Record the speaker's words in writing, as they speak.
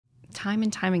Time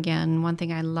and time again, one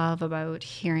thing I love about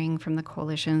hearing from the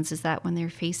coalitions is that when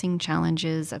they're facing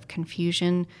challenges of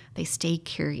confusion, they stay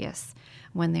curious.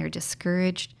 When they're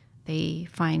discouraged, they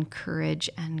find courage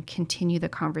and continue the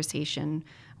conversation.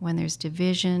 When there's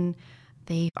division,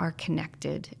 they are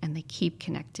connected and they keep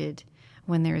connected.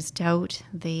 When there's doubt,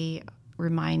 they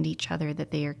remind each other that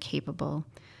they are capable.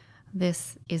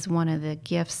 This is one of the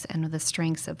gifts and the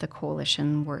strengths of the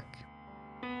coalition work.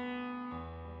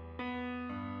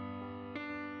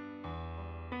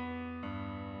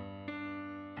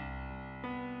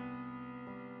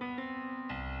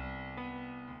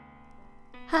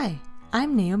 Hi,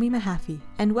 I'm Naomi Mahaffey,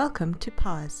 and welcome to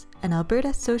Pause, an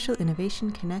Alberta Social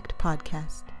Innovation Connect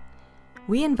podcast.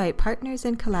 We invite partners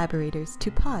and collaborators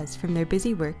to pause from their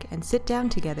busy work and sit down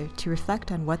together to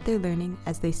reflect on what they're learning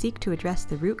as they seek to address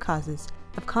the root causes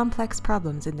of complex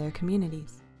problems in their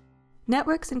communities.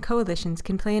 Networks and coalitions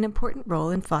can play an important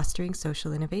role in fostering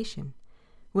social innovation.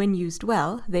 When used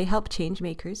well, they help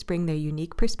change-makers bring their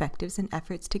unique perspectives and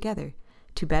efforts together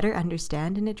to better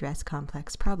understand and address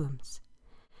complex problems.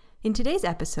 In today's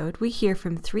episode, we hear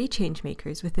from 3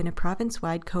 changemakers within a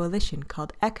province-wide coalition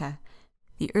called ECHA,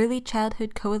 the Early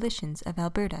Childhood Coalitions of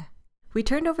Alberta. We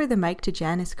turned over the mic to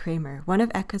Janice Kramer, one of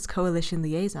ECHA's coalition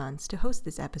liaisons, to host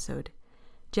this episode.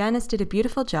 Janice did a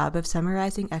beautiful job of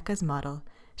summarizing ECHA's model.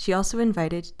 She also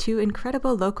invited 2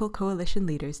 incredible local coalition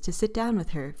leaders to sit down with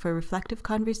her for reflective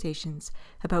conversations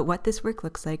about what this work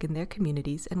looks like in their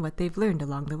communities and what they've learned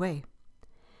along the way.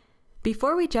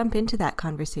 Before we jump into that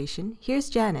conversation,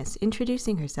 here's Janice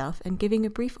introducing herself and giving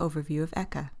a brief overview of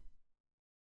ECHA.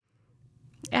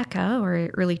 ECHA,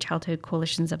 or Early Childhood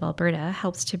Coalitions of Alberta,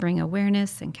 helps to bring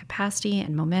awareness and capacity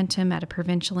and momentum at a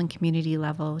provincial and community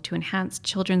level to enhance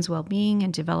children's well-being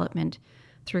and development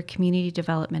through a community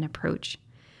development approach.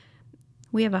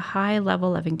 We have a high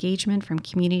level of engagement from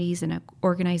communities and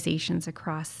organizations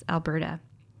across Alberta.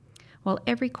 While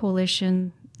every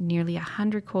coalition, nearly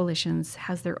 100 coalitions,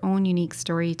 has their own unique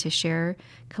story to share,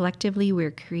 collectively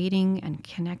we're creating and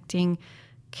connecting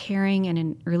caring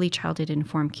and early childhood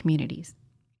informed communities.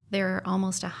 There are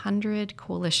almost 100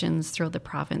 coalitions throughout the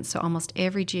province, so almost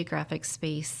every geographic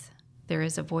space there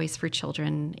is a voice for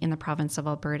children in the province of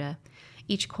Alberta.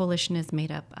 Each coalition is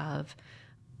made up of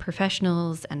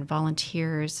professionals and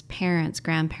volunteers, parents,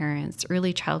 grandparents,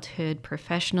 early childhood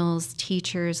professionals,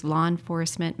 teachers, law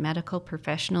enforcement, medical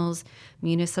professionals,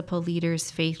 municipal leaders,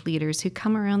 faith leaders who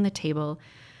come around the table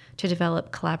to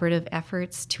develop collaborative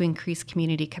efforts to increase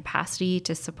community capacity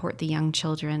to support the young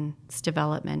children's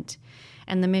development.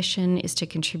 And the mission is to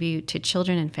contribute to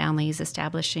children and families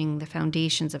establishing the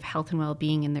foundations of health and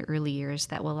well-being in the early years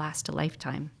that will last a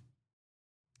lifetime.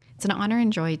 It's an honor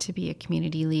and joy to be a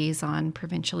community liaison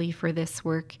provincially for this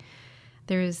work.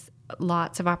 There's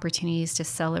lots of opportunities to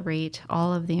celebrate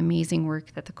all of the amazing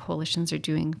work that the coalitions are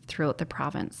doing throughout the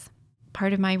province.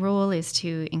 Part of my role is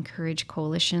to encourage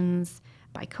coalitions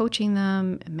by coaching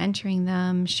them, mentoring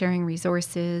them, sharing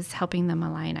resources, helping them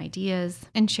align ideas,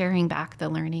 and sharing back the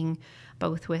learning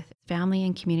both with Family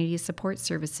and Community Support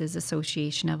Services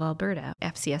Association of Alberta,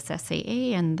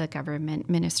 FCSSAA, and the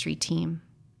government ministry team.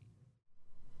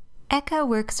 ECHA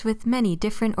works with many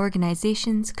different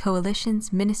organizations,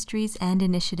 coalitions, ministries, and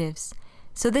initiatives.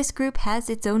 So this group has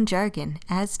its own jargon,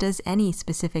 as does any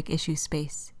specific issue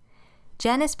space.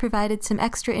 Janice provided some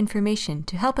extra information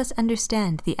to help us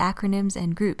understand the acronyms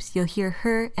and groups you'll hear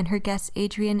her and her guests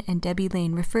Adrian and Debbie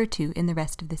Lane refer to in the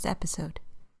rest of this episode.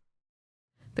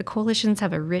 The coalitions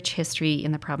have a rich history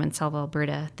in the province of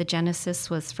Alberta. The genesis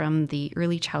was from the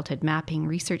Early Childhood Mapping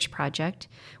Research Project,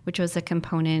 which was a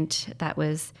component that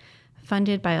was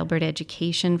funded by Alberta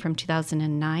Education from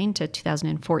 2009 to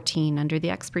 2014 under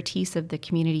the expertise of the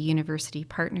Community University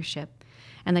Partnership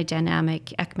and the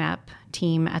dynamic ECMAP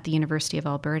team at the University of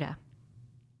Alberta.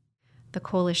 The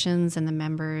coalitions and the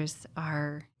members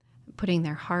are putting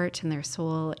their heart and their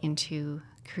soul into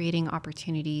creating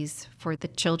opportunities for the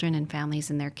children and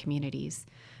families in their communities.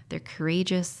 They're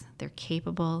courageous, they're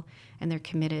capable, and they're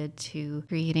committed to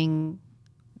creating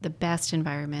the best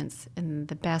environments and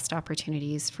the best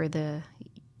opportunities for the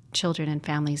children and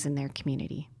families in their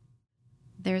community.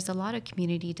 There's a lot of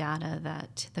community data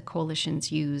that the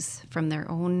coalitions use, from their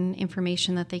own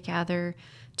information that they gather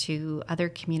to other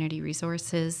community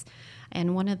resources.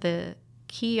 And one of the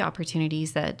key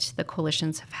opportunities that the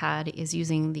coalitions have had is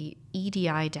using the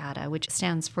EDI data, which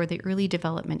stands for the Early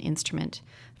Development Instrument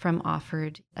from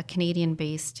Offord, a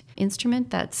Canadian-based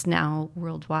instrument that's now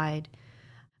worldwide.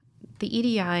 The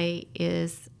EDI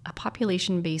is a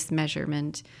population-based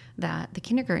measurement that the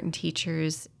kindergarten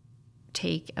teachers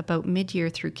take about mid-year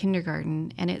through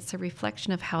kindergarten, and it's a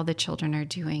reflection of how the children are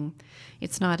doing.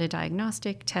 It's not a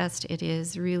diagnostic test. It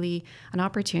is really an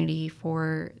opportunity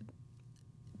for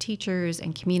teachers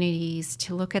and communities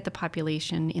to look at the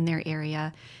population in their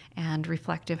area and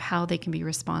reflect of how they can be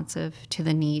responsive to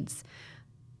the needs.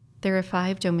 There are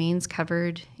 5 domains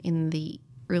covered in the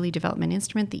Early Development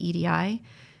Instrument, the EDI,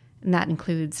 and that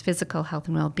includes physical health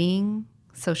and well-being,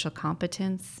 social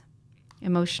competence,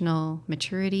 emotional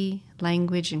maturity,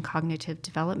 language and cognitive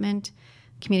development,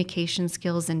 communication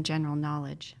skills, and general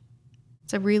knowledge.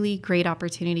 It's a really great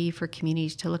opportunity for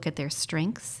communities to look at their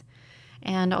strengths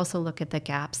and also look at the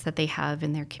gaps that they have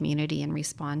in their community and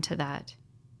respond to that.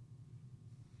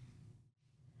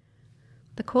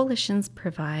 The coalitions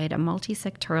provide a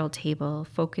multi-sectoral table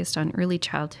focused on early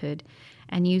childhood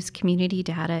and use community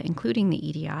data, including the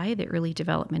EDI, the Early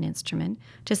Development Instrument,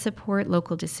 to support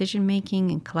local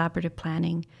decision-making and collaborative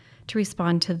planning to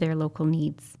respond to their local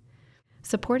needs.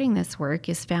 Supporting this work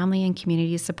is Family and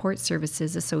Community Support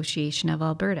Services Association of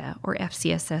Alberta, or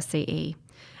FCSSAA,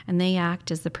 and they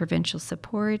act as the provincial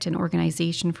support and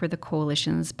organization for the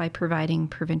coalitions by providing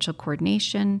provincial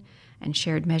coordination and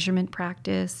shared measurement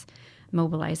practice,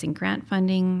 mobilizing grant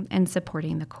funding, and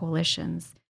supporting the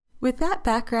coalitions. With that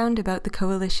background about the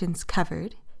coalitions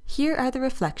covered, here are the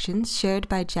reflections shared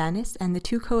by Janice and the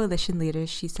 2 coalition leaders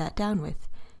she sat down with,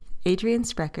 Adrienne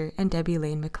Sprecher and Debbie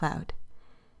Lane McLeod.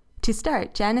 To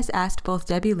start, Janice asked both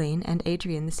Debbie Lane and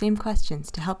Adrienne the same questions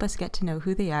to help us get to know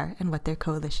who they are and what their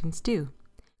coalitions do.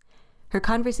 Her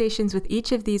conversations with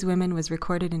each of these women was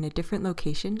recorded in a different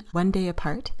location, 1 day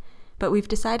apart, but we've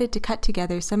decided to cut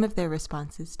together some of their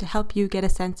responses to help you get a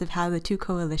sense of how the 2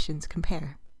 coalitions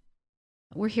compare.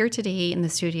 We're here today in the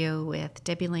studio with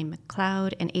Debbie Lane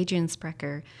McLeod and Adrienne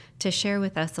Sprecher to share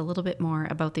with us a little bit more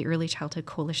about the Early Childhood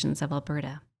Coalitions of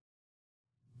Alberta.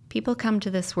 People come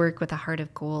to this work with a heart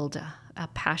of gold, a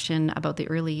passion about the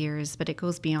early years, but it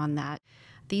goes beyond that.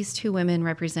 These 2 women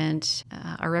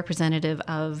are representative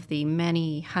of the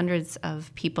many hundreds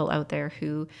of people out there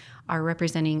who are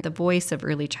representing the voice of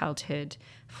early childhood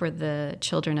for the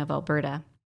children of Alberta.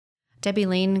 Debbie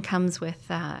Lane comes with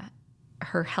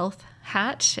her health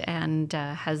hat and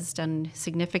has done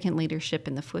significant leadership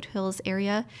in the foothills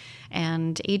area.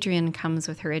 And Adrienne comes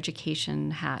with her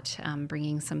education hat,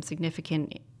 bringing some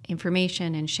significant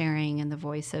information and sharing in the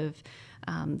voice of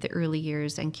the early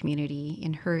years and community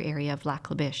in her area of Lac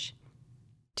La Biche.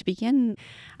 To begin,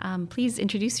 please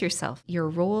introduce yourself, your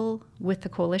role with the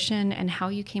coalition, and how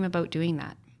you came about doing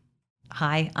that.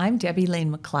 Hi, I'm Debbie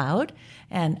Lane McLeod,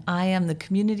 and I am the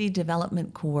Community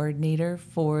Development Coordinator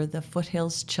for the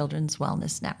Foothills Children's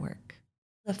Wellness Network.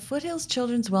 The Foothills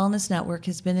Children's Wellness Network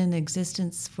has been in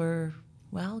existence for,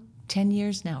 10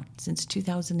 years now, since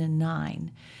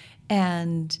 2009.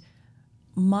 And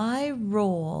my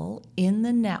role in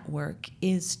the network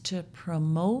is to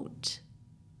promote,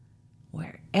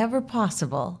 wherever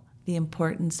possible, the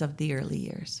importance of the early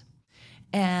years.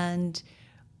 And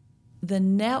the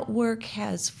network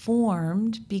has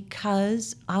formed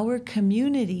because our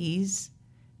communities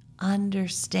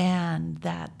understand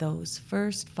that those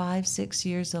first 5-6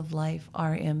 years of life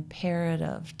are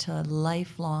imperative to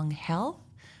lifelong health,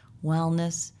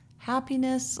 wellness,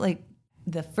 happiness. Like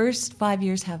the first 5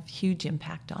 years have huge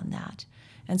impact on that.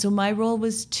 And so my role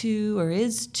is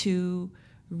to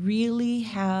really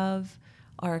have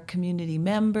our community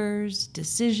members,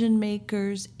 decision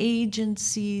makers,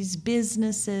 agencies,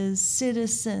 businesses,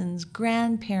 citizens,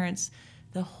 grandparents,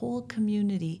 the whole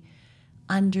community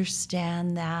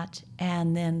understand that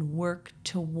and then work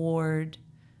toward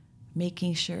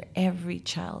making sure every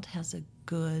child has a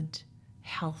good,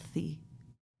 healthy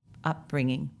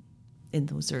upbringing in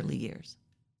those early years.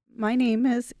 My name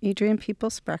is Adrienne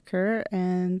Sprecher,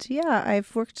 and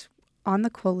I've worked on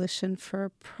the coalition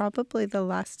for probably the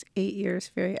last 8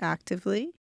 years very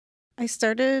actively. I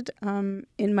started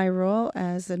in my role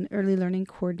as an early learning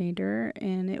coordinator,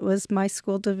 and it was my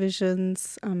school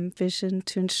division's vision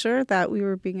to ensure that we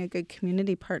were being a good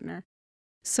community partner.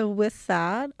 So with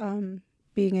that,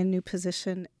 being a new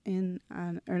position in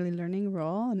an early learning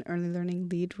role, an early learning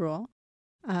lead role,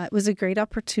 it was a great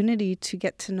opportunity to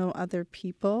get to know other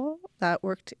people that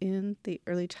worked in the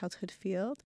early childhood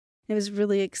field. It was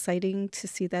really exciting to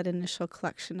see that initial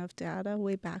collection of data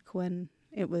way back when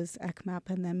it was ECMAP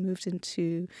and then moved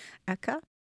into ECA.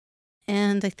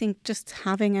 And I think just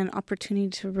having an opportunity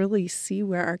to really see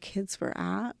where our kids were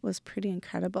at was pretty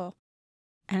incredible.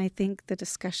 And I think the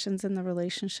discussions and the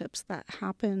relationships that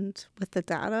happened with the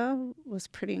data was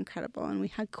pretty incredible. And we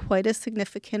had quite a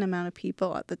significant amount of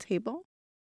people at the table.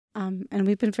 And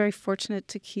we've been very fortunate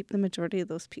to keep the majority of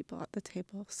those people at the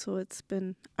table. So it's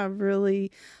been a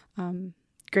really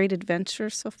great adventure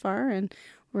so far, and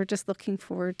we're just looking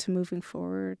forward to moving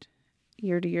forward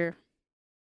year to year.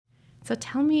 So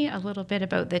tell me a little bit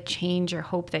about the change or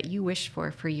hope that you wish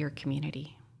for your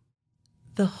community.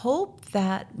 The hope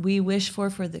that we wish for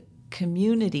the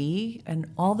community and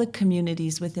all the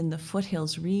communities within the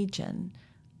Foothills region,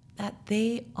 that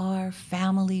they are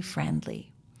family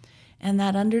friendly. And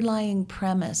that underlying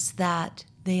premise that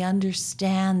they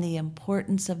understand the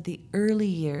importance of the early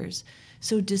years.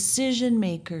 So decision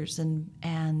makers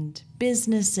and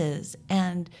businesses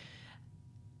and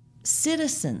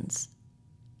citizens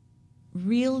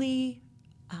really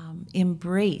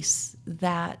embrace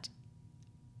that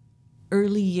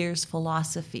early years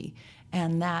philosophy,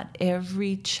 and that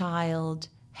every child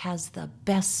has the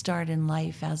best start in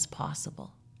life as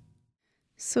possible.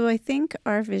 So I think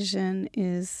our vision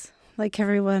is, like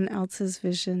everyone else's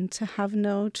vision, to have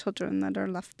no children that are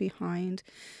left behind,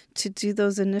 to do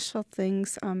those initial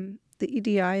things. The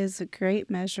EDI is a great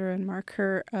measure and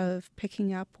marker of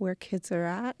picking up where kids are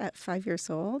at 5 years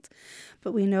old.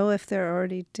 But we know if they're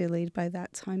already delayed by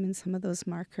that time in some of those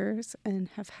markers and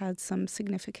have had some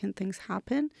significant things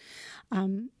happen,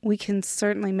 we can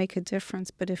certainly make a difference.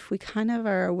 But if we kind of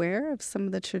are aware of some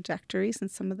of the trajectories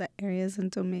and some of the areas and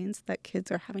domains that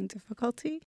kids are having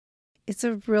difficulty, it's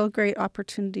a real great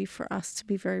opportunity for us to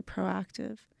be very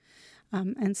proactive.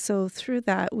 And so through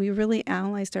that, we really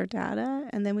analyzed our data,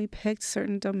 and then we picked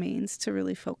certain domains to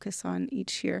really focus on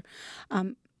each year.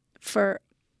 For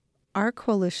our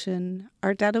coalition,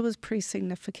 our data was pretty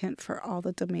significant for all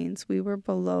the domains. We were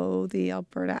below the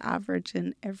Alberta average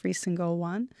in every single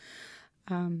one.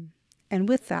 And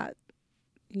with that,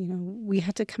 we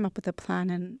had to come up with a plan,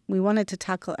 and we wanted to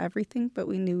tackle everything, but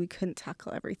we knew we couldn't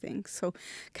tackle everything. So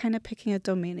kind of picking a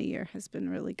domain a year has been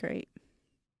really great.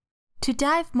 To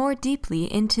dive more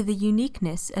deeply into the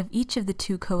uniqueness of each of the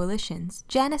two coalitions,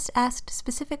 Janice asked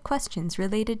specific questions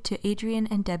related to Adrienne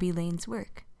and Debbie Lane's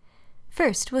work.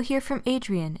 First, we'll hear from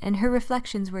Adrienne and her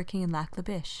reflections working in Lac La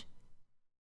Biche.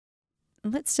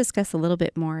 Let's discuss a little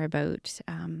bit more about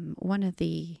one of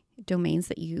the domains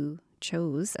that you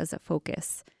chose as a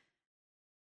focus.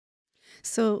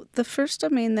 So the first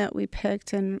domain that we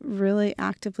picked and really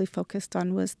actively focused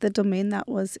on was the domain that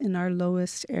was in our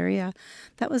lowest area.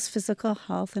 That was physical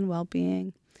health and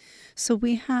well-being. So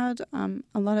we had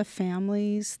a lot of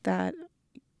families that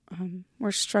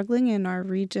were struggling in our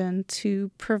region to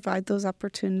provide those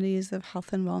opportunities of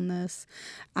health and wellness,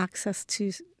 access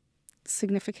to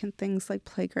significant things like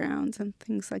playgrounds and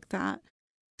things like that.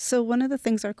 So one of the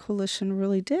things our coalition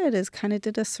really did is kind of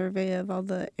did a survey of all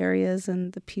the areas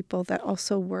and the people that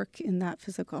also work in that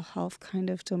physical health kind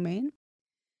of domain.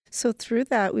 So through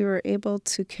that, we were able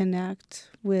to connect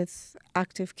with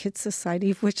Active Kids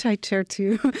Society, which I chair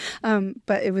too,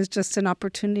 but it was just an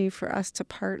opportunity for us to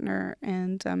partner.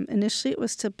 And initially it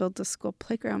was to build a school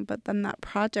playground, but then that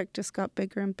project just got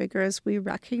bigger and bigger as we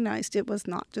recognized it was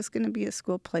not just going to be a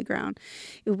school playground.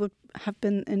 It would have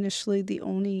been initially the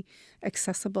only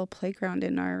accessible playground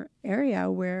in our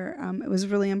area, where it was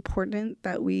really important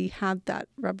that we had that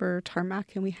rubber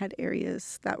tarmac and we had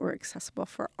areas that were accessible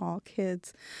for all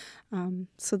kids,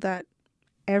 so that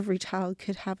every child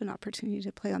could have an opportunity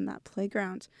to play on that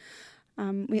playground.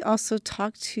 We also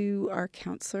talked to our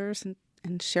counselors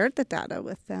and shared the data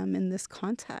with them in this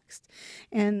context.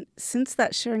 And since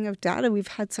that sharing of data, we've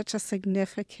had such a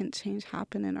significant change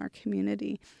happen in our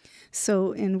community.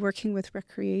 So in working with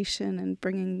recreation and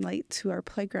bringing light to our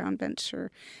playground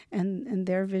venture and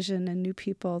their vision, and new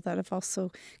people that have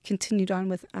also continued on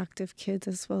with Active Kids,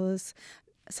 as well as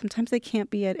sometimes they can't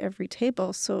be at every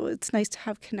table, so it's nice to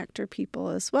have connector people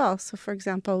as well. So for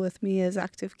example, with me as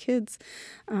Active Kids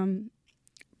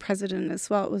president as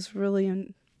well, it was really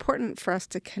important for us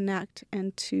to connect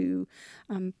and to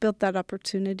build that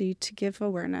opportunity to give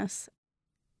awareness.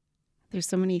 There's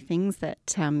so many things that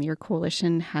your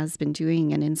coalition has been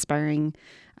doing and inspiring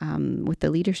with the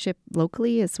leadership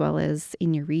locally as well as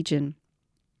in your region.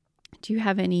 Do you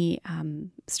have any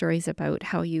stories about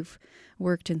how you've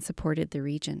worked and supported the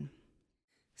region?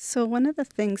 So one of the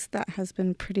things that has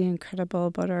been pretty incredible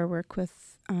about our work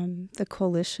with the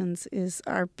coalitions is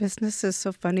our business is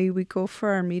so funny. We go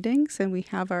for our meetings and we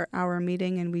have our hour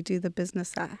meeting and we do the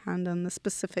business at hand on the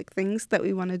specific things that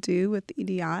we want to do with the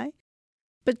EDI.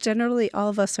 But generally, all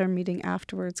of us are meeting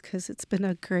afterwards because it's been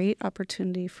a great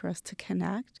opportunity for us to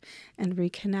connect and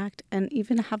reconnect and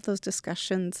even have those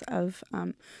discussions of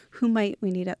who might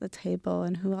we need at the table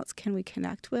and who else can we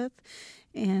connect with.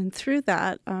 And through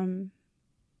that,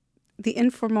 the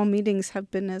informal meetings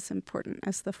have been as important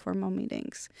as the formal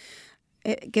meetings.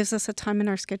 It gives us a time in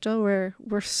our schedule where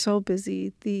we're so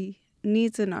busy. The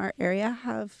needs in our area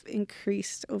have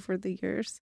increased over the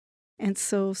years. And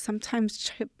so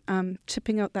sometimes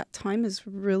chipping out that time is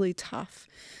really tough.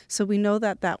 So we know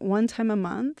that one time a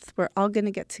month, we're all going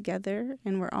to get together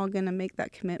and we're all going to make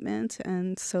that commitment.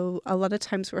 And so a lot of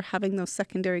times we're having those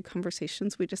secondary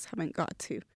conversations we just haven't got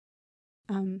to.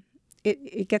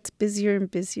 It gets busier and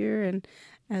busier. And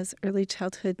as early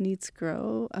childhood needs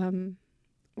grow,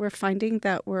 we're finding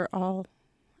that we're all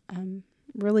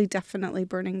really definitely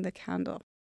burning the candle.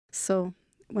 So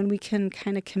when we can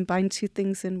kind of combine two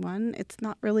things in one, it's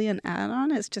not really an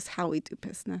add-on, it's just how we do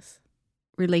business.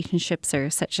 Relationships are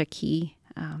such a key,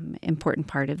 important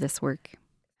part of this work.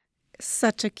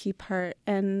 Such a key part,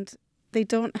 and they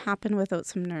don't happen without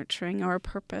some nurturing or a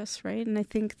purpose, right? And I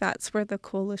think that's where the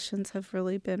coalitions have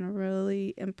really been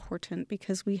really important,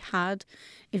 because we had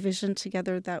a vision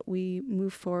together that we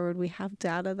move forward. We have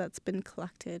data that's been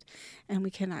collected, and we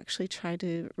can actually try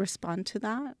to respond to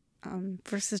that.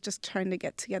 Versus just trying to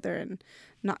get together and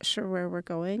not sure where we're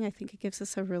going. I think it gives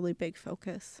us a really big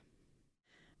focus.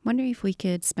 Wondering if we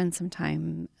could spend some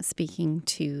time speaking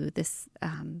to this,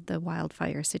 the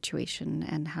wildfire situation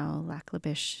and how Lac La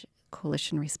Biche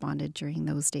Coalition responded during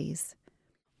those days.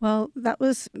 Well, that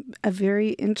was a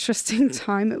very interesting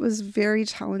time. It was a very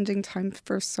challenging time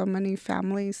for so many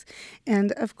families.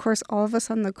 And of course, all of us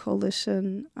on the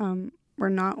coalition were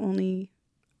not only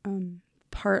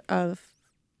part of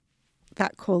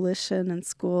that coalition and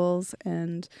schools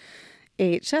and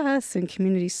AHS and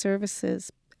community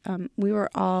services. We were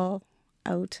all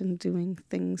out and doing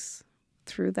things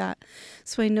through that.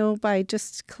 So I know by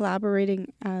just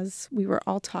collaborating, as we were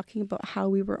all talking about how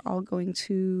we were all going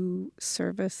to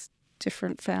service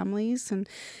different families and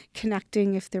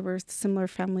connecting if there were similar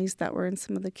families that were in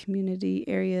some of the community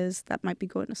areas that might be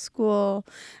going to school,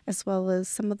 as well as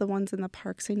some of the ones in the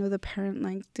parks. I know the Parent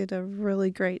Link did a really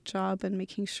great job in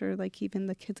making sure like even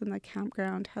the kids in the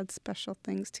campground had special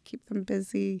things to keep them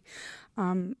busy.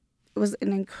 It was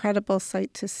an incredible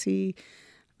sight to see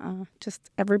just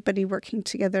everybody working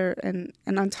together. And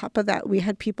on top of that, we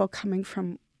had people coming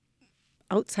from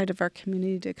outside of our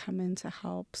community to come in to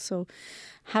help. So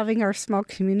having our small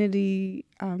community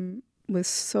with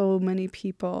so many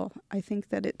people, I think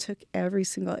that it took every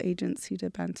single agency to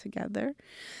band together.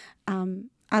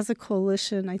 As a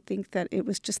coalition, I think that it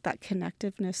was just that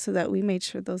connectiveness so that we made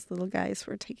sure those little guys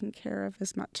were taken care of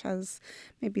as much as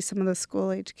maybe some of the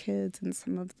school-age kids and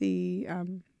some of the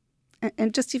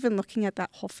and just even looking at that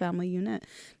whole family unit,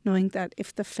 knowing that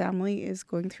if the family is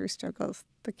going through struggles,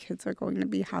 the kids are going to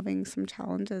be having some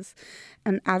challenges,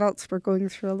 and adults were going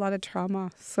through a lot of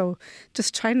trauma. So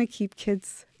just trying to keep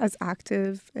kids as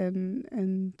active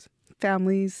and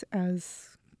families as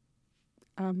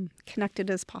connected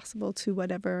as possible to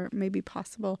whatever may be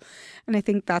possible. And I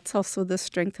think that's also the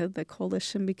strength of the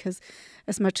coalition, because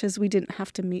as much as we didn't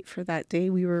have to meet for that day,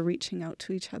 we were reaching out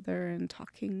to each other and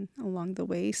talking along the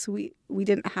way. So we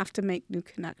didn't have to make new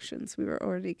connections. We were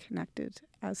already connected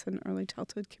as an early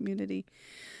childhood community.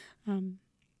 And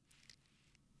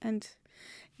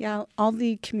yeah, all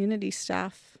the community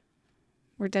staff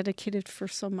were dedicated for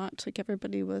so much. Like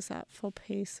everybody was at full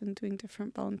pace and doing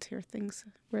different volunteer things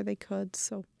where they could.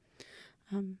 So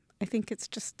I think it's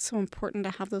just so important to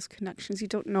have those connections. You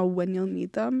don't know when you'll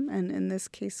need them. And in this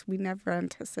case, we never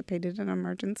anticipated an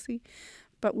emergency,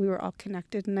 but we were all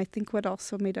connected. And I think what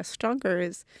also made us stronger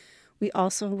is we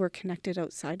also were connected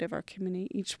outside of our community.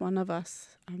 Each one of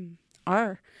us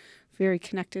are very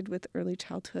connected with early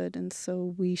childhood. And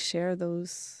so we share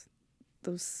those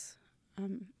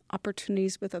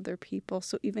opportunities with other people.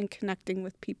 So even connecting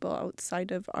with people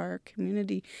outside of our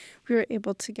community, we were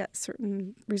able to get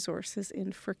certain resources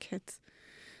in for kids.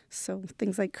 So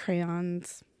things like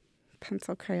crayons,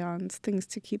 pencil crayons, things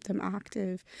to keep them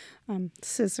active,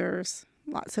 scissors.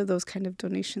 Lots of those kind of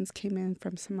donations came in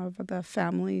from some of the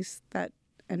families that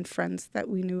and friends that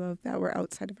we knew of that were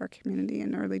outside of our community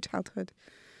in early childhood.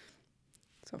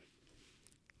 So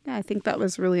yeah, I think that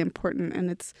was really important,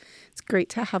 and it's great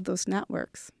to have those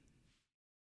networks.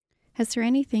 Has there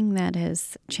anything that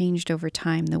has changed over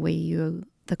time, the way you,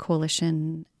 the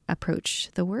coalition, approach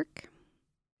the work?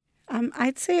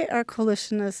 I'd say our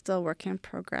coalition is still work in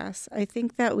progress. I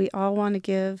think that we all want to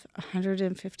give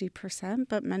 150%,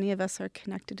 but many of us are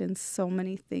connected in so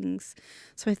many things.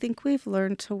 So I think we've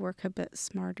learned to work a bit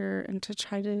smarter and to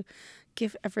try to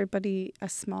give everybody a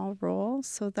small role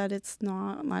so that it's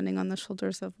not landing on the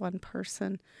shoulders of one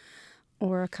person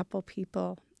or a couple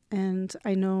people. And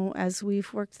I know as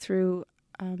we've worked through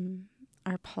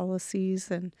our policies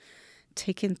and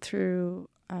taken through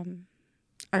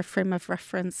our frame of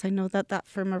reference. I know that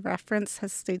frame of reference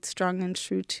has stayed strong and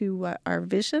true to what our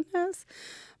vision is,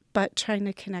 but trying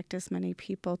to connect as many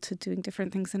people to doing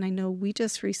different things. And I know we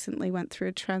just recently went through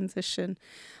a transition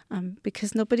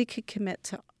because nobody could commit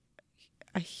to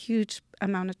a huge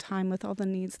amount of time with all the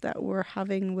needs that we're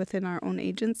having within our own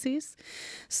agencies.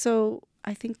 So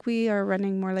I think we are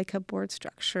running more like a board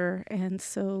structure. And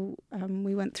so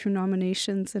we went through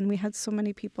nominations, and we had so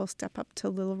many people step up to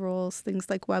little roles, things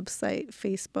like website,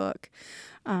 Facebook,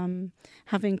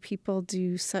 having people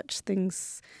do such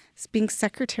things as being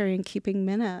secretary and keeping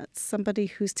minutes, somebody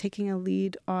who's taking a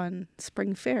lead on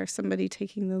Spring Fair, somebody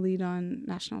taking the lead on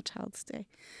National Child's Day.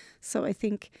 So I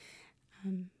think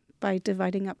by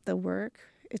dividing up the work,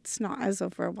 it's not as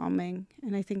overwhelming.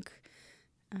 And I think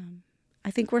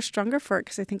we're stronger for it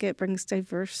because I think it brings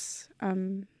diverse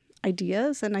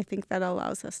ideas, and I think that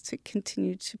allows us to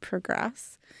continue to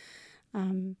progress.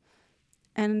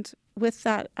 And with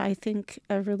that, I think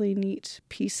a really neat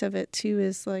piece of it too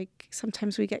is like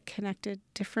sometimes we get connected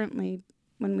differently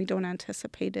when we don't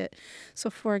anticipate it.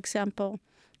 So for example,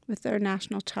 with our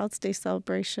National Child's Day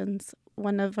celebrations,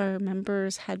 one of our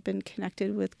members had been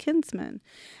connected with kinsmen.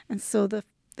 And so the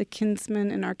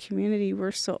kinsmen in our community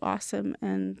were so awesome,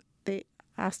 and they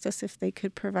asked us if they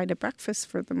could provide a breakfast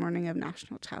for the morning of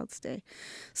National Child's Day.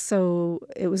 So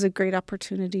it was a great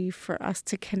opportunity for us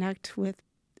to connect with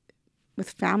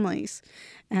families,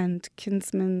 and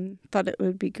kinsmen thought it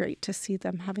would be great to see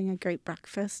them having a great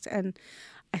breakfast. And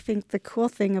I think the cool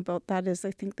thing about that is I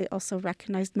think they also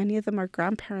recognized many of them are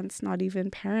grandparents, not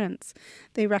even parents.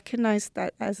 They recognized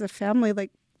that as a family, like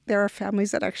there are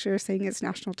families that actually are saying it's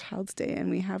National Child's Day,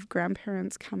 and we have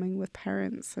grandparents coming with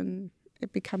parents, and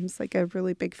it becomes like a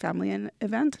really big family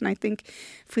event. And I think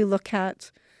if we look at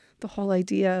the whole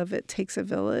idea of it takes a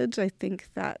village, I think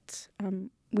that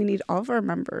we need all of our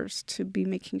members to be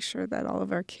making sure that all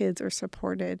of our kids are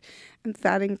supported. And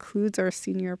that includes our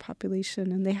senior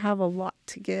population, and they have a lot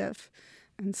to give.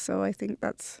 And so I think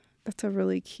that's a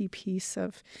really key piece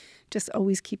of just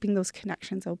always keeping those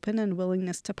connections open and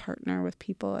willingness to partner with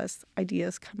people as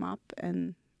ideas come up.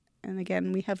 And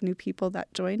again, we have new people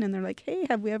that join, and they're like, hey,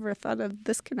 have we ever thought of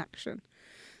this connection?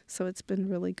 So it's been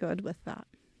really good with that.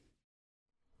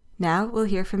 Now we'll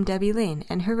hear from Debbie Lane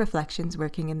and her reflections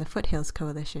working in the Foothills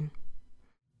Coalition.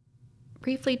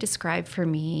 Briefly describe for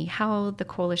me how the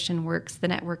coalition works, the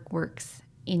network works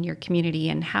in your community,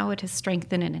 and how it has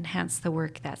strengthened and enhanced the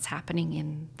work that's happening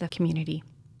in the community.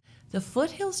 The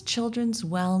Foothills Children's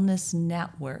Wellness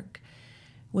Network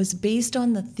was based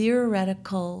on the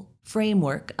theoretical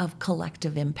framework of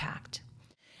collective impact.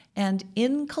 And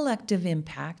in collective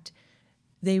impact,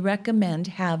 they recommend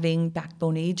having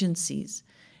backbone agencies.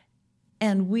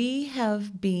 And we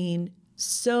have been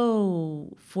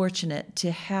so fortunate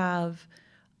to have,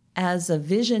 as a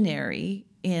visionary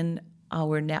in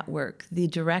our network, the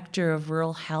Director of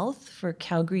Rural Health for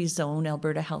Calgary Zone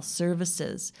Alberta Health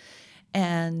Services.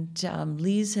 And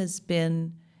Lise has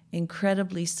been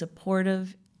incredibly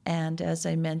supportive and, as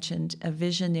I mentioned, a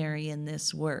visionary in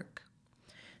this work.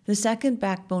 The second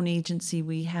backbone agency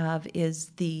we have is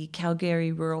the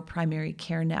Calgary Rural Primary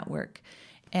Care Network.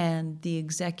 And the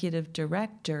executive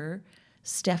director,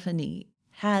 Stephanie,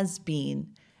 has been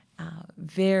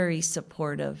very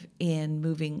supportive in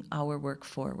moving our work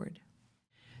forward.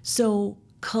 So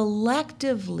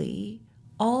collectively,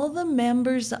 all the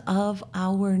members of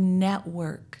our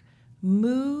network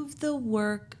move the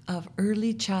work of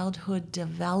early childhood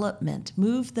development,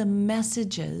 move the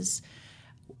messages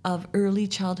of early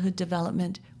childhood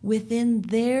development within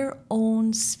their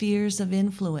own spheres of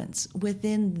influence,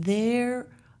 within their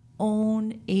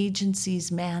own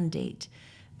agency's mandate.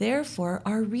 Therefore,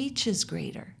 our reach is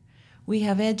greater. We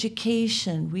have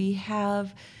education, we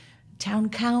have town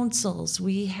councils,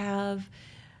 we have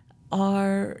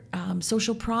our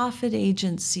social profit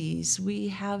agencies, we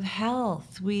have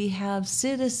health, we have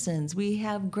citizens, we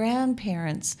have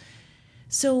grandparents.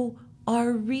 So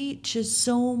our reach is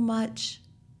so much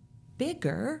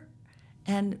bigger,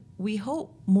 and we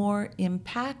hope more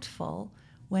impactful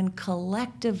when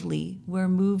collectively we're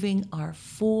moving our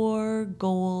 4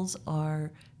 goals,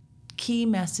 our key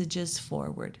messages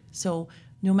forward. So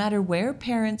no matter where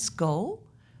parents go,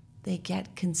 they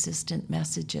get consistent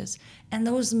messages. And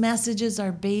those messages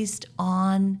are based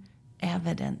on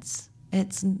evidence.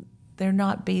 They're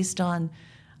not based on,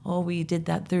 oh, we did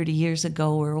that 30 years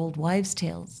ago, or old wives'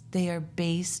 tales. They are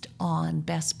based on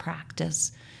best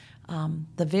practice,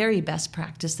 the very best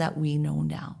practice that we know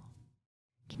now.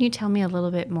 Can you tell me a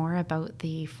little bit more about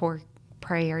the 4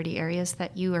 priority areas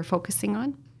that you are focusing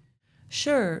on?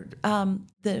 Sure.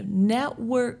 The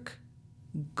network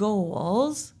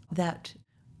goals that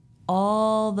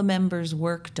all the members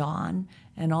worked on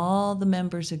and all the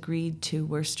members agreed to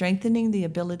were strengthening the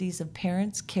abilities of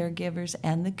parents, caregivers,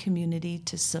 and the community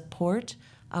to support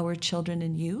our children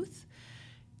and youth.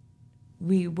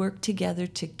 We worked together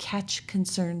to catch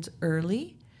concerns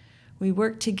early. We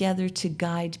worked together to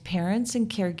guide parents and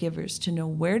caregivers to know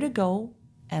where to go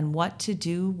and what to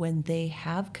do when they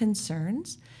have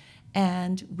concerns.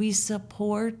 And we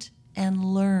support and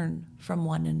learn from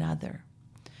one another.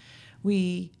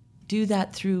 We do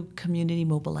that through community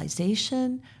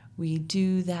mobilization. We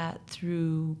do that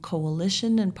through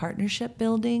coalition and partnership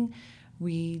building.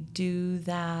 We do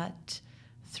that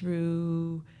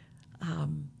through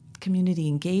community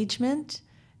engagement.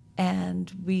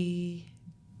 And we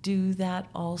do that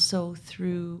also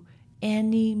through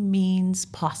any means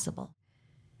possible.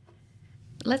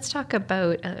 Let's talk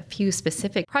about a few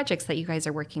specific projects that you guys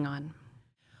are working on.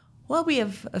 Well, we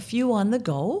have a few on the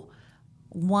go.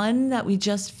 One that we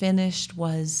just finished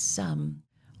was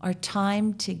our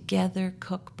Time Together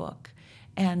cookbook.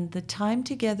 And the Time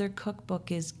Together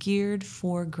cookbook is geared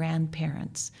for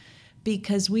grandparents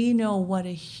because we know what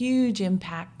a huge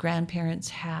impact grandparents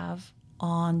have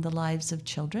on the lives of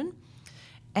children.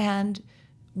 And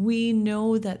we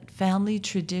know that family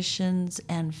traditions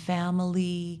and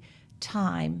family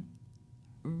time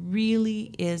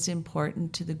really is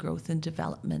important to the growth and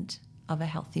development of a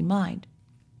healthy mind.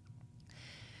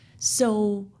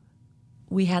 So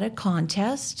we had a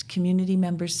contest. Community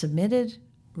members submitted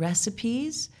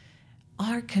recipes.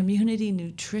 Our community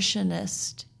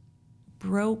nutritionist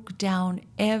broke down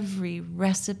every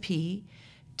recipe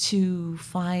to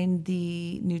find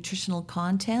the nutritional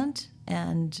content,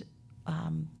 and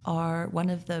one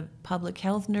of the public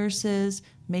health nurses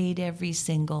made every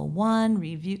single one,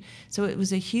 reviewed. So it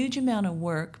was a huge amount of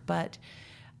work, but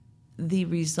the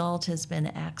result has been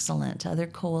excellent. Other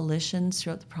coalitions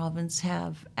throughout the province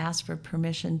have asked for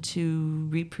permission to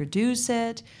reproduce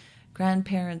it.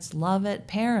 Grandparents love it,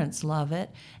 parents love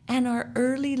it, and our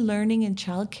early learning and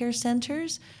childcare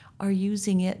centers are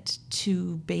using it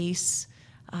to base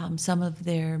some of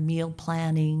their meal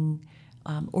planning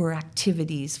or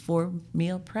activities for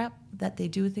meal prep that they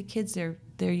do with the kids. They're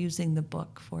using the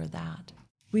book for that.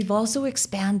 We've also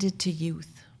expanded to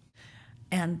youth,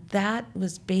 and that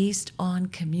was based on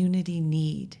community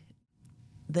need.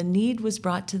 The need was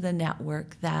brought to the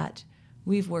network that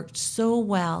we've worked so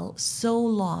well, so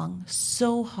long,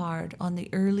 so hard on the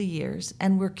early years,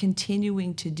 and we're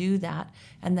continuing to do that,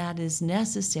 and that is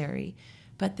necessary.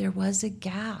 But there was a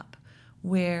gap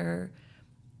where,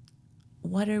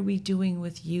 what are we doing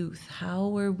with youth?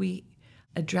 How are we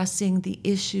addressing the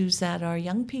issues that our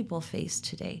young people face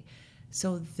today?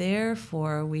 So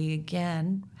therefore, we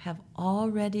again have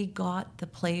already got the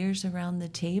players around the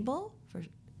table,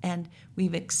 and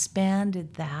we've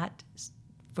expanded that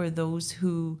for those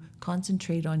who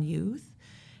concentrate on youth.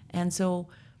 And so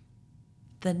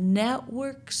the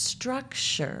network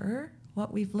structure,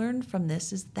 what we've learned from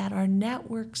this is that our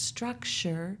network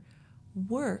structure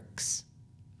works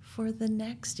for the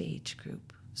next age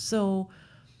group. So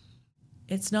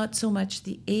it's not so much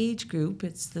the age group,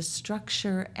 it's the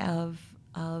structure of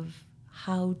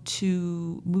how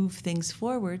to move things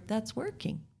forward that's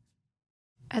working.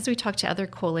 As we talk to other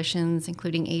coalitions,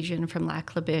 including Adrian from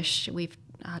Lac La Biche, we've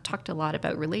talked a lot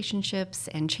about relationships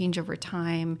and change over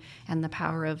time and the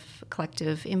power of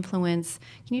collective influence.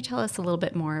 Can you tell us a little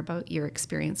bit more about your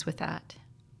experience with that?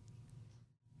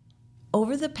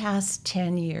 Over the past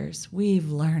 10 years,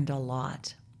 we've learned a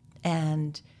lot.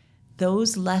 And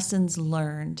those lessons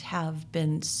learned have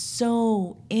been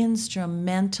so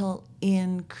instrumental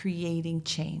in creating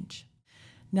change.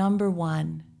 Number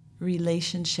one,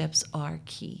 relationships are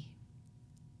key.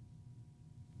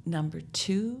 Number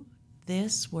two,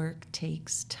 this work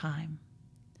takes time.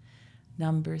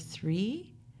 Number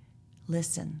three,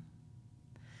 listen.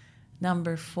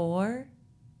 Number four,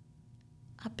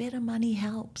 a bit of money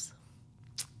helps.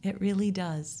 It really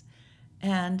does.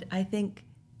 And I think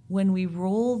when we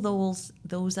roll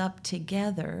those up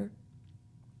together,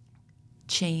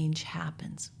 change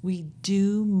happens. We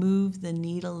do move the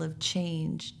needle of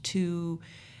change to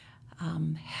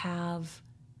have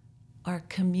our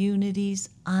communities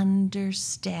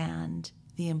understand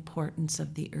the importance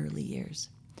of the early years.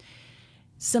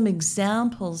 Some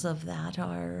examples of that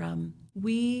are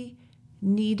we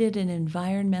needed an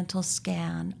environmental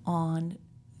scan on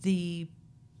the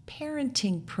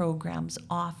parenting programs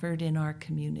offered in our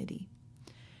community,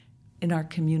 in our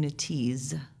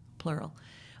communities, plural.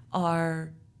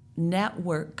 Our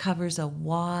network covers a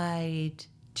wide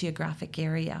geographic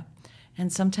area,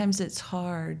 and sometimes it's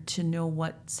hard to know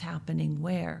what's happening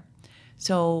where.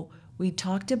 So we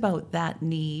talked about that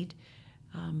need.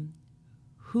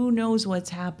 Who knows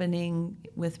what's happening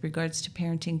with regards to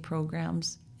parenting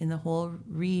programs in the whole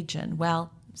region?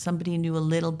 Well, somebody knew a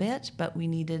little bit, but we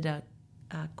needed a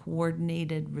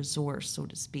coordinated resource, so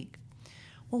to speak.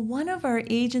 Well, one of our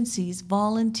agencies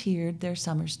volunteered their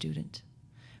summer student.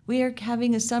 We are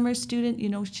having a summer student,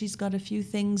 she's got a few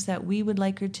things that we would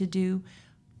like her to do,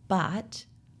 but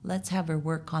let's have her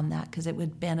work on that because it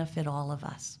would benefit all of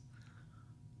us.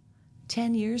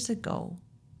 10 years ago,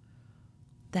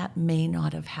 that may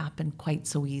not have happened quite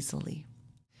so easily.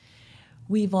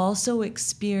 We've also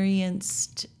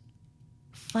experienced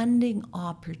funding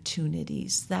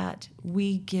opportunities that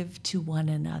we give to one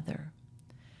another.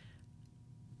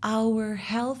 Our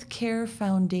healthcare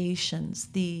foundations,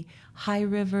 the High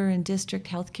River and District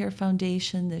Healthcare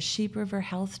Foundation, the Sheep River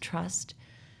Health Trust,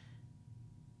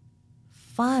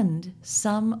 fund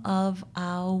some of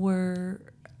our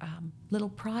little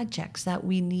projects that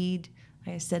we need.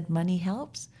 Like I said, money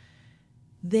helps.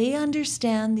 They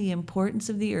understand the importance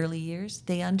of the early years.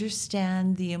 They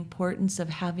understand the importance of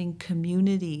having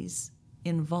communities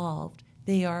involved.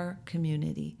 They are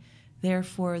community.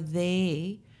 Therefore,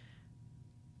 they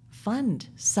fund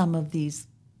some of these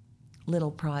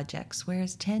little projects,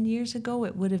 whereas 10 years ago,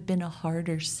 it would have been a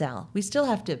harder sell. We still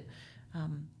have to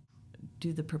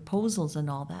do the proposals and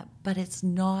all that, but it's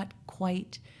not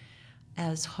quite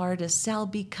as hard a sell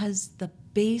because the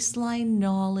baseline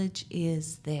knowledge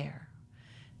is there.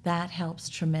 That helps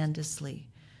tremendously.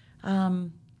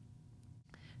 The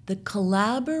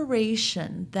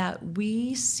collaboration that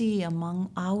we see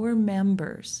among our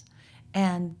members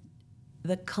and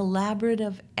the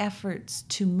collaborative efforts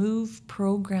to move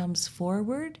programs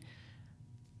forward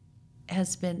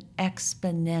has been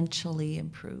exponentially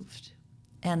improved.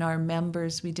 And our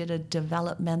members, we did a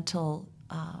developmental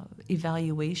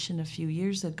evaluation a few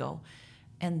years ago,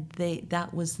 and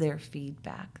that was their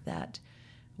feedback, that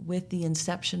with the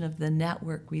inception of the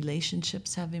network,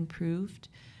 relationships have improved.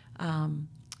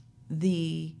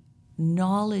 The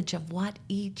knowledge of what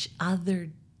each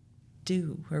other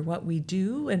do, or what we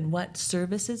do and what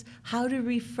services, how to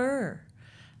refer,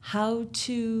 how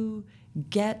to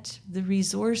get the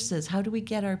resources, how do we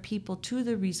get our people to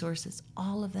the resources,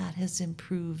 all of that has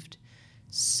improved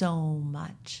so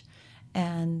much.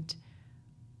 And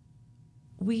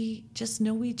we just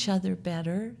know each other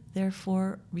better,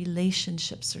 therefore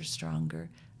relationships are stronger.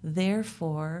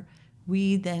 Therefore,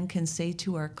 we then can say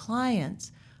to our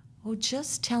clients, oh,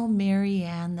 just tell Mary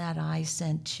Ann that I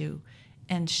sent you,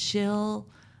 and she'll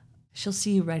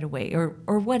see you right away,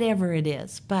 or whatever it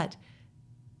is. But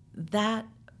that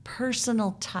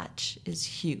personal touch is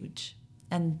huge,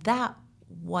 and that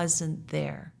wasn't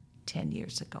there 10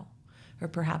 years ago, or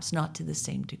perhaps not to the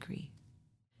same degree.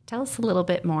 Tell us a little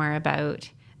bit more about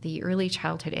the early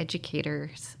childhood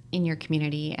educators in your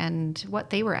community and what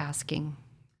they were asking.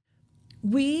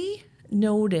 We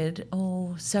noted,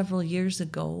 several years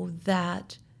ago,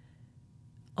 that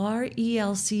our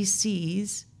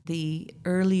ELCCs, the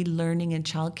Early Learning and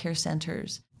Childcare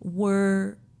Centers,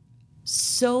 were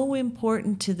so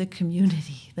important to the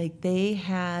community. Like, they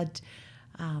had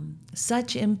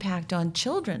such impact on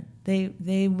children.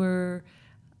 They were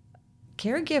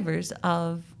caregivers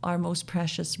of our most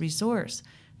precious resource,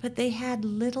 but they had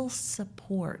little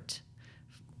support,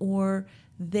 or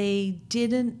they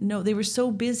didn't know. They were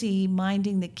so busy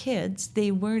minding the kids,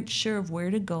 they weren't sure of where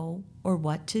to go or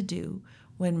what to do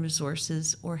when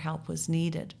resources or help was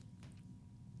needed.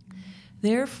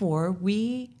 Therefore,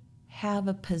 we have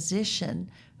a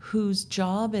position whose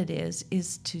job it is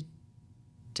to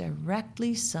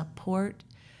directly support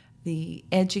the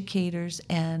educators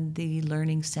and the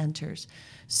learning centers.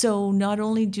 So not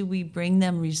only do we bring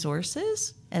them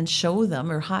resources and show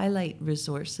them or highlight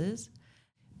resources,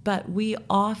 but we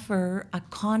offer a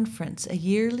conference, a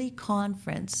yearly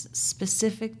conference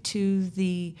specific to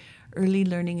the early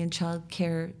learning and child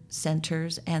care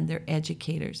centers and their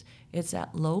educators. It's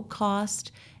at low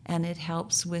cost, and it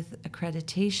helps with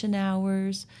accreditation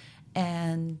hours,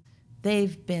 and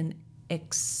they've been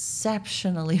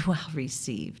exceptionally well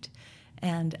received.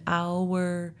 And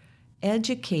our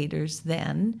educators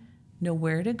then know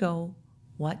where to go,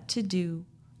 what to do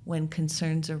when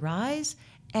concerns arise,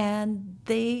 and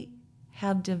they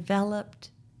have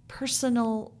developed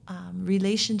personal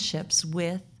relationships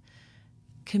with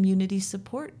community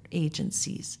support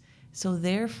agencies. So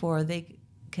therefore, they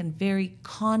can very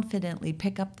confidently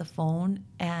pick up the phone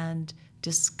and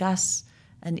discuss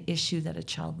an issue that a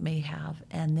child may have,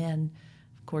 and then,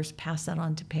 of course, pass that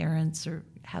on to parents or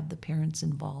have the parents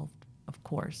involved, of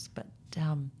course. But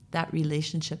that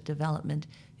relationship development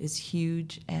is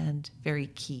huge and very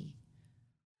key.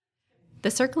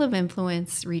 The circle of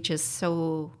influence reaches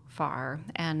so far,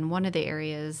 and one of the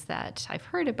areas that I've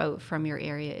heard about from your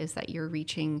area is that you're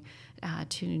reaching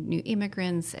to new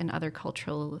immigrants and other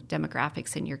cultural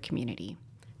demographics in your community.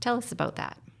 Tell us about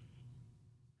that.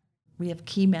 We have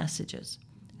key messages.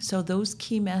 So those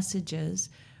key messages,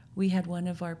 we had one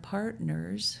of our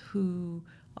partners who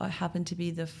happened to be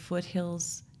the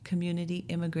Foothills Community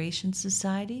Immigration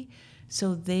Society.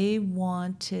 So they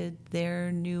wanted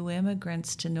their new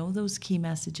immigrants to know those key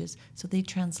messages, so they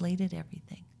translated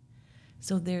everything.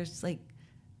 So there's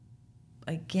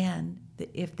again,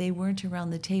 if they weren't around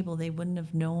the table, they wouldn't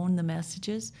have known the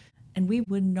messages, and we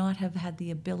would not have had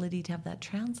the ability to have that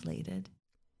translated.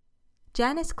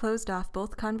 Janice closed off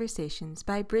both conversations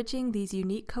by bridging these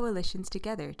unique coalitions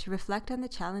together to reflect on the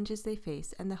challenges they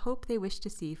face and the hope they wish to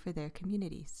see for their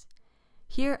communities.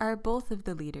 Here are both of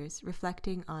the leaders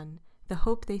reflecting on the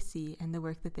hope they see and the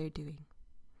work that they're doing.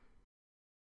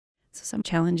 So some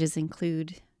challenges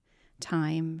include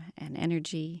time and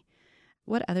energy.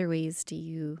 What other ways do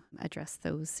you address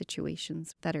those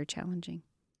situations that are challenging?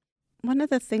 One of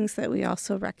the things that we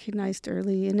also recognized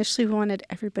early, initially we wanted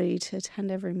everybody to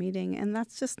attend every meeting, and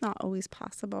that's just not always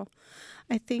possible.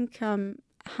 I think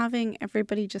having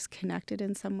everybody just connected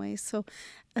in some ways. So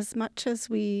as much as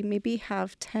we maybe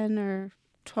have 10 or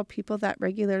 12 people that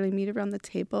regularly meet around the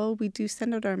table, we do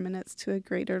send out our minutes to a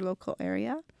greater local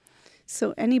area.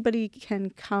 So anybody can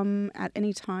come at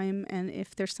any time, and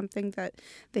if there's something that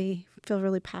they feel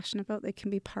really passionate about, they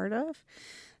can be part of.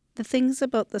 The things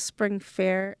about the Spring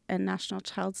Fair and National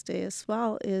Child's Day as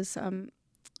well is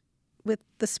with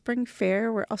the Spring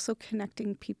Fair, we're also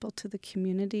connecting people to the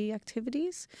community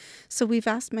activities. So we've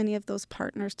asked many of those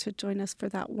partners to join us for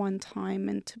that one time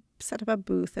and to set up a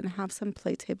booth and have some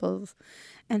play tables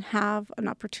and have an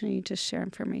opportunity to share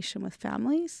information with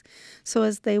families. So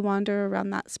as they wander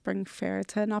around that Spring Fair,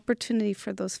 it's an opportunity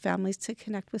for those families to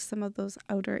connect with some of those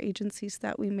outer agencies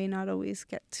that we may not always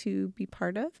get to be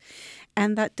part of.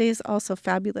 And that day is also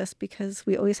fabulous because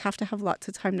we always have to have lots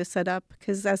of time to set up,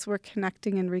 because as we're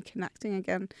connecting and reconnecting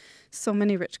again, so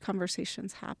many rich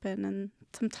conversations happen, and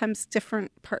sometimes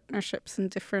different partnerships and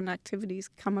different activities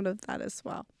come out of that as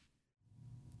well.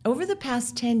 Over the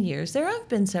past 10 years, there have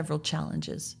been several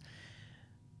challenges.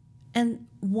 And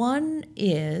one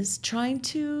is trying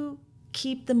to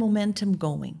keep the momentum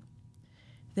going.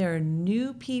 There are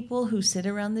new people who sit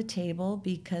around the table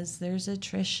because there's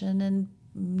attrition and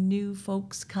new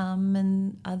folks come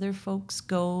and other folks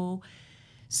go.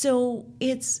 So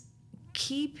it's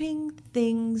keeping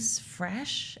things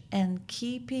fresh and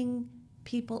keeping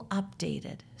people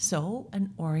updated. So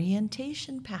an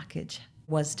orientation package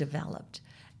was developed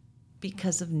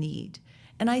because of need.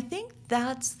 And I think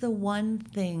that's the one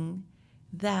thing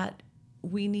that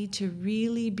we need to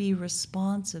really be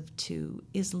responsive to,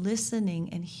 is listening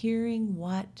and hearing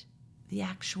what the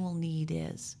actual need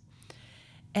is.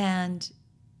 And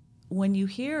when you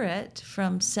hear it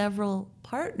from several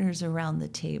partners around the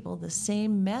table, the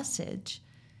same message,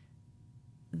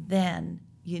 then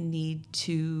you need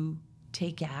to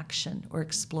take action or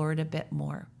explore it a bit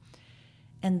more.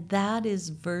 And that is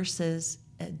versus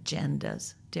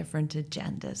agendas, different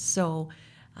agendas. So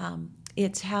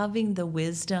it's having the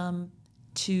wisdom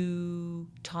to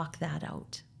talk that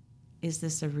out. Is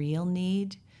this a real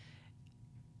need?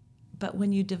 But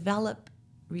when you develop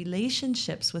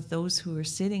relationships with those who are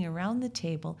sitting around the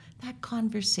table, that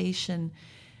conversation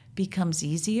becomes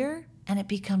easier and it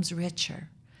becomes richer.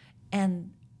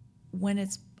 And when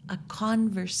it's a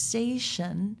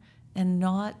conversation and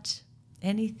not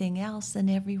anything else, then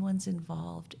everyone's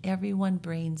involved. Everyone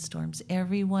brainstorms.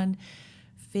 Everyone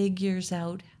figures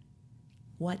out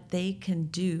what they can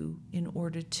do in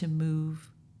order to move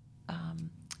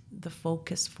the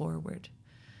focus forward.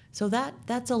 So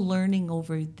that's a learning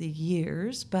over the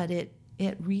years, but it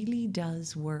really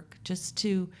does work, just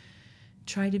to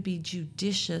try to be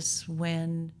judicious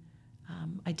when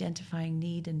identifying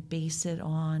need and base it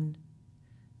on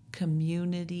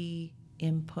community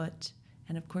input.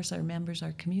 And of course, our members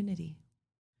are community.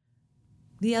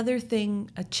 The other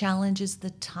thing, a challenge, is the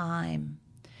time.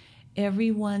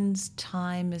 Everyone's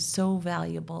time is so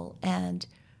valuable, and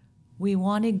we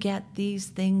want to get these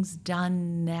things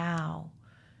done now.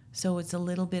 So it's a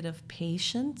little bit of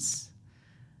patience.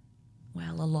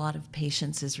 Well, a lot of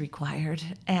patience is required.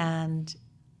 And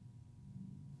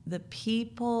the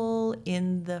people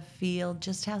in the field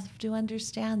just have to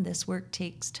understand this work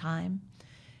takes time,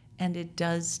 and it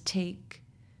does take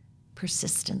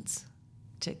persistence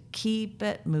to keep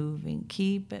it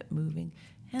moving.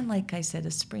 And like I said,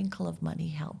 a sprinkle of money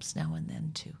helps now and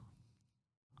then too.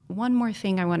 one more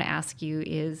thing I want to ask you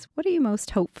is, what are you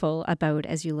most hopeful about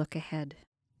as you look ahead?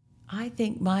 I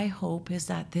think my hope is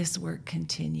that this work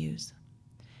continues,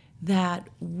 that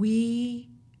we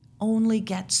only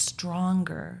get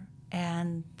stronger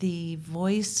and the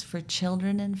voice for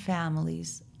children and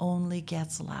families only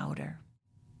gets louder.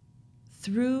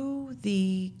 Through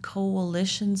the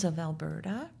coalitions of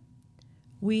Alberta,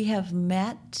 we have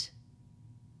met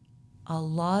a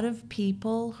lot of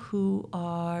people who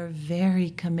are very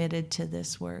committed to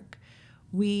this work.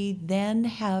 We then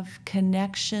have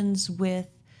connections with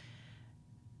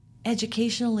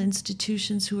educational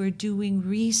institutions who are doing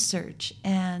research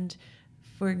and,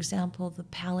 for example, the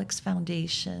Palix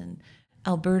Foundation,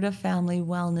 Alberta Family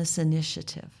Wellness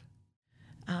Initiative.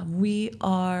 We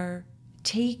are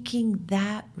taking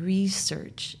that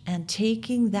research and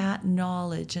taking that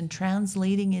knowledge and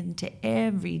translating it into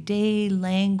everyday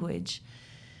language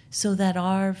so that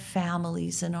our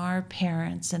families and our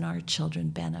parents and our children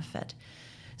benefit.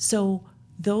 So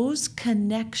those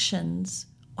connections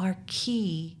are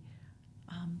key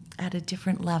at a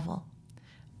different level.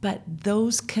 But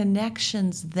those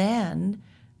connections then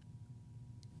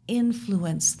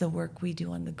influence the work we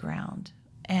do on the ground.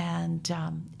 And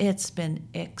it's been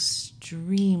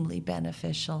extremely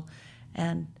beneficial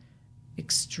and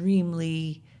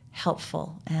extremely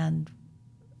helpful. And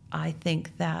I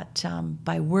think that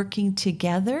by working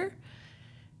together,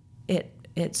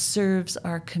 it serves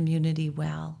our community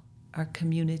well, our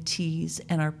communities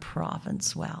and our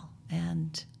province well.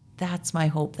 And that's my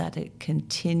hope, that it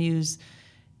continues.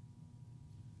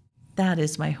 That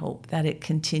is my hope, that it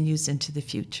continues into the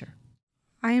future.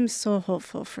 I am so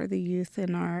hopeful for the youth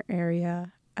in our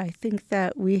area. I think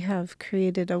that we have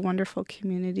created a wonderful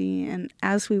community, and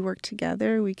as we work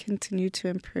together, we continue to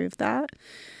improve that.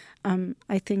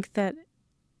 I think that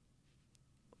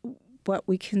what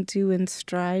we can do in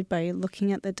Stride by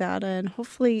looking at the data and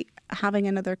hopefully having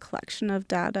another collection of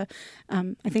data,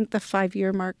 I think the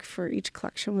 5-year mark for each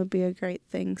collection would be a great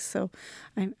thing. So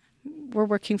we're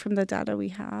working from the data we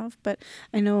have, but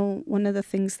I know one of the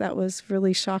things that was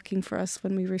really shocking for us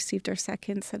when we received our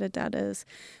second set of data is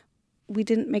we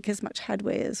didn't make as much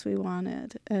headway as we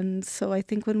wanted. And so I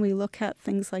think when we look at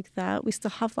things like that, we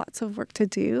still have lots of work to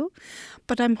do,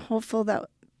 but I'm hopeful that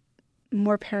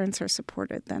more parents are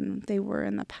supported than they were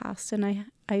in the past. And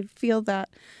I feel that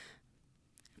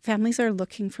families are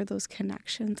looking for those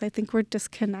connections. I think we're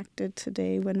disconnected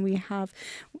today when we have,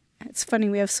 it's funny,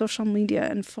 we have social media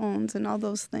and phones and all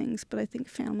those things, but I think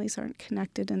families aren't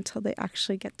connected until they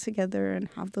actually get together and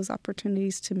have those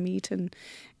opportunities to meet and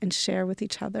share with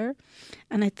each other.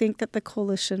 And I think that the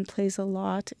coalition plays a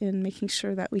lot in making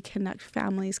sure that we connect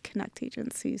families, connect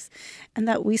agencies, and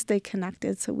that we stay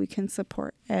connected so we can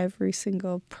support every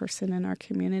single person in our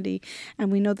community.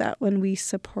 And we know that when we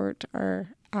support our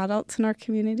adults in our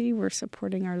community, we're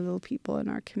supporting our little people in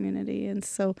our community. And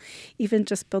so even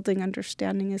just building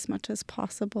understanding as much as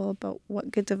possible about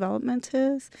what good development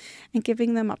is and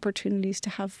giving them opportunities to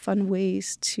have fun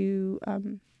ways to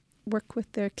work with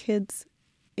their kids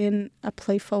in a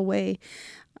playful way.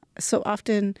 So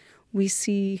often we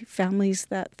see families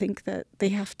that think that they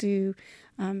have to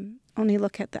only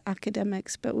look at the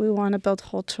academics, but we want to build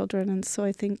whole children. And so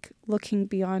I think looking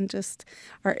beyond just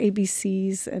our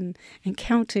ABCs and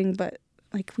counting, but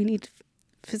like we need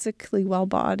physically well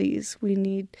bodies. We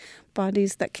need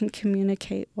bodies that can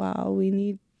communicate well. We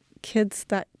need kids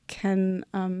that can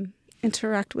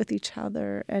interact with each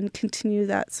other and continue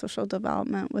that social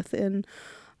development within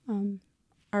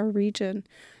our region,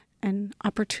 and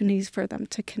opportunities for them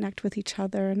to connect with each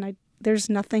other. And there's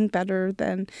nothing better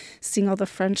than seeing all the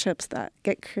friendships that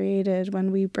get created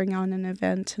when we bring on an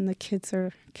event and the kids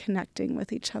are connecting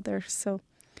with each other. So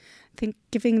I think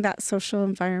giving that social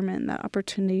environment, that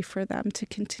opportunity for them to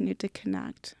continue to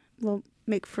connect will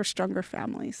make for stronger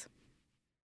families.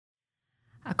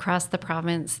 Across the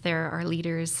province, there are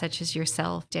leaders such as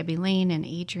yourself, Debbie Lane and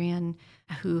Adrian,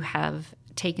 who have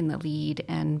taken the lead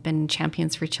and been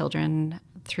champions for children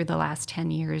through the last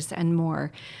 10 years and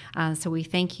more. So we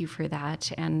thank you for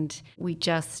that. And we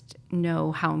just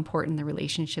know how important the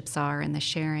relationships are and the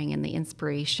sharing and the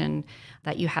inspiration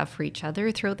that you have for each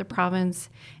other throughout the province.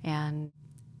 And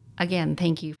again,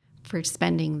 thank you for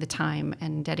spending the time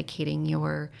and dedicating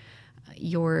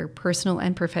your personal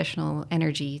and professional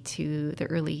energy to the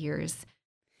early years.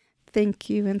 Thank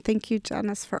you. And thank you,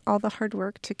 Janice, for all the hard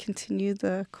work to continue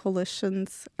the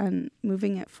coalitions and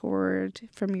moving it forward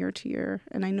from year to year.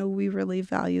 And I know we really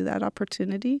value that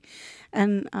opportunity.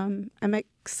 And I'm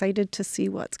excited to see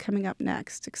what's coming up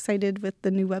next, excited with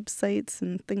the new websites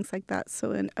and things like that.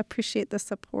 So, and appreciate the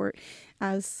support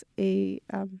as a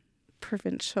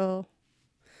provincial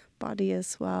body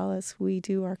as well as we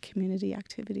do our community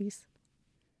activities.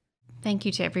 Thank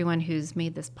you to everyone who's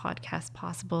made this podcast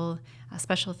possible. A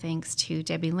special thanks to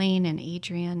Debbie Lane and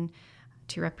Adrian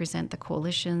to represent the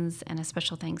coalitions, and a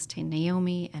special thanks to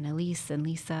Naomi and Elise and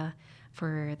Lisa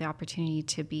for the opportunity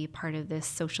to be part of this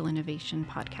social innovation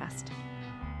podcast.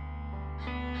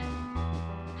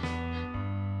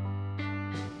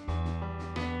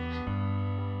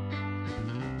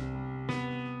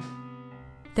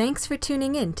 Thanks for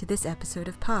tuning in to this episode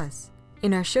of Pause.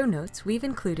 In our show notes, we've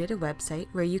included a website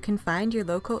where you can find your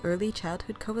local Early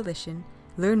Childhood Coalition,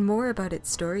 learn more about its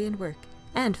story and work,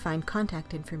 and find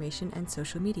contact information and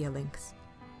social media links.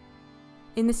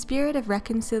 In the spirit of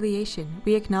reconciliation,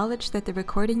 we acknowledge that the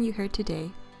recording you heard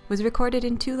today was recorded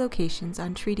in 2 locations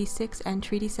on Treaty 6 and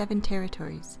Treaty 7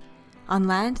 territories, on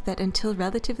land that until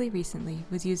relatively recently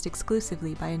was used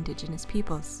exclusively by Indigenous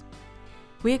peoples.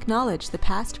 We acknowledge the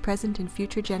past, present, and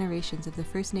future generations of the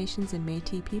First Nations and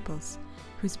Métis peoples,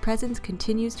 whose presence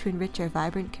continues to enrich our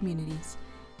vibrant communities,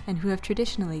 and who have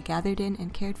traditionally gathered in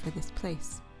and cared for this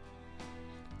place.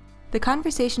 The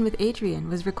conversation with Adrian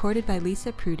was recorded by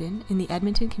Lisa Pruden in the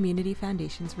Edmonton Community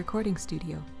Foundation's recording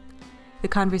studio. The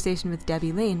conversation with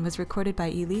Debbie Lane was recorded by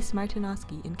Elise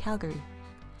Martinoski in Calgary.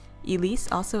 Elise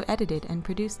also edited and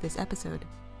produced this episode.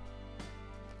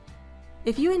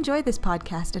 If you enjoy this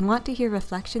podcast and want to hear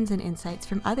reflections and insights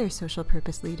from other social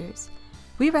purpose leaders,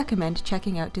 we recommend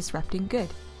checking out Disrupting Good,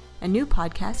 a new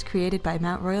podcast created by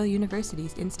Mount Royal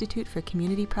University's Institute for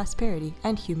Community Prosperity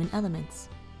and Human Elements.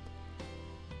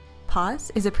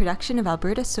 Pause is a production of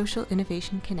Alberta Social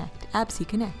Innovation Connect, ABSI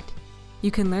Connect.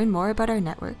 You can learn more about our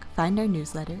network, find our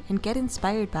newsletter, and get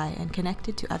inspired by and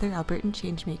connected to other Albertan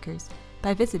changemakers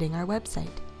by visiting our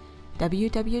website,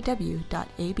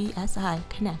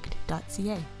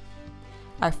 www.absiconnect.ca.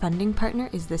 Our funding partner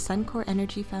is the Suncor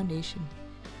Energy Foundation.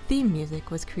 Theme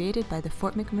music was created by the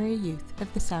Fort McMurray Youth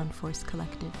of the Sound Force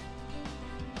Collective.